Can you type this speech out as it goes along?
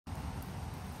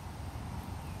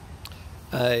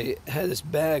I had this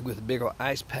bag with a big old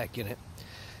ice pack in it,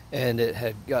 and it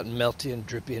had gotten melty and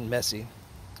drippy and messy.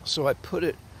 So I put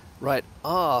it right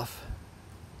off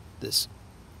this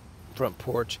front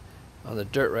porch on the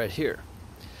dirt right here.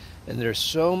 And there's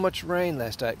so much rain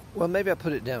last night. Well, maybe I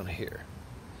put it down here.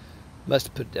 Must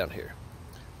have put it down here.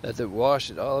 That it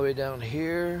washed it all the way down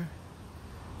here.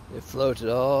 It floated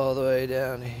all the way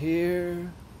down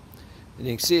here. And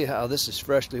you can see how this is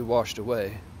freshly washed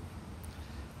away.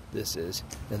 This is.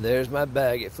 And there's my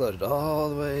bag. It floated all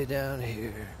the way down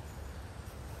here.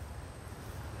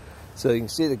 So you can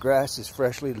see the grass is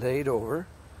freshly laid over.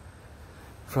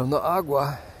 From the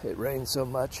agua, it rained so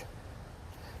much.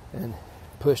 And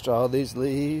pushed all these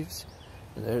leaves.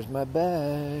 And there's my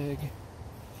bag.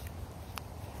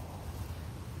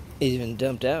 It even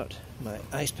dumped out my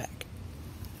ice pack.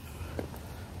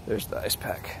 There's the ice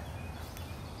pack.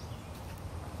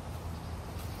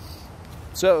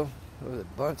 So, with a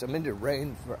bunch, I'm into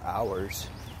rain for hours.